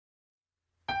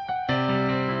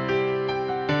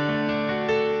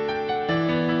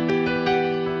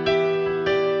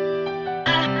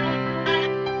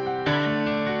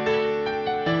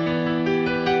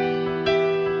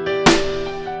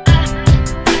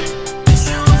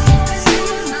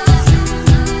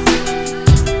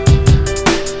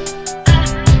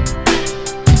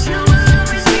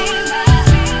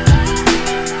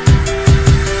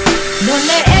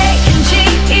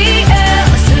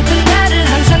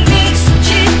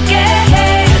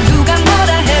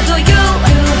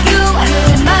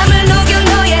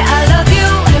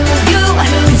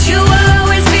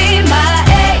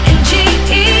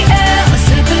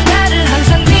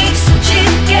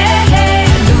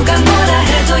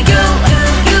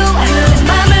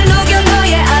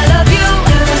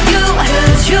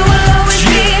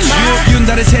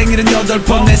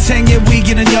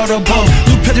길은 여러 번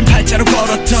눕혀진 팔자로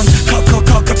걸었던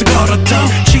컷컷컷컷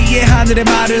걸었던 취해 하늘에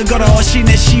말을 걸어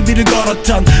신의 시비를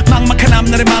걸었던 막막한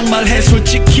앞날에 막말해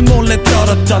솔직히 몰래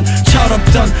떨었던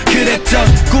철없던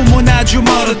그랬던 꿈은 아주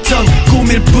멀었던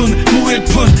꿈일 뿐 무일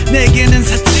뿐 내게는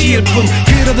사치일 뿐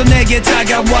그러도 내게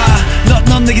다가와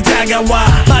넌 내게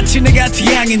다가와 마치 내가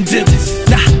태양인 듯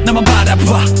나만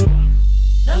바라봐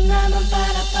넌 나만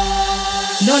바라봐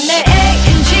넌 내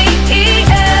ENG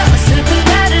슬픈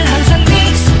나를 항상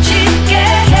미소 짓게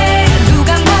해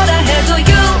누가 뭐라 해도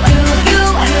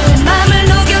you 맘을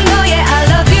녹여 너의 I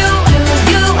love you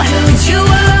 'Cause you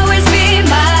will always be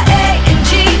my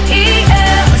ENG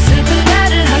슬픈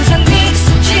나를 항상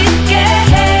미소 짓게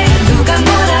해 누가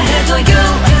뭐라 해도 you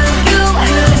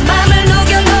맘을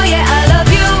녹여 너의 I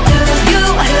love you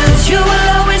 'Cause you will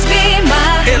always be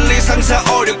my 1, 2, 3, 4,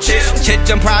 5, 6, 7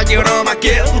 7.8기로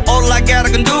막길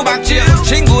올라가락은 두 박질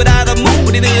친구라던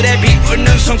우리들의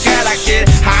비웃는 손가락질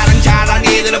하랑자랑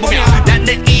이들을 보며 난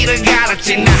내 일을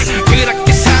갈았지 나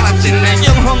그렇게 살았지 내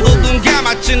영혼도 눈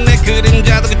감았지 내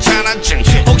그림자도 귀찮았지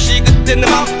혹시 그때 내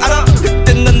맘 알아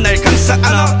그때 넌 날 감싸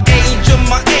안아 Angel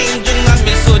my angel 난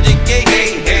미소 짓게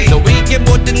해 너 위에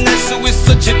뭐든 날 수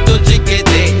있어 집도 짓게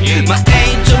돼 My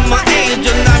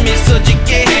angel 난 미소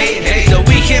짓게 해 너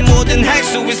위에 뭐든 할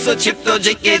수 있어 집도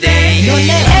짓게 돼 넌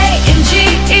내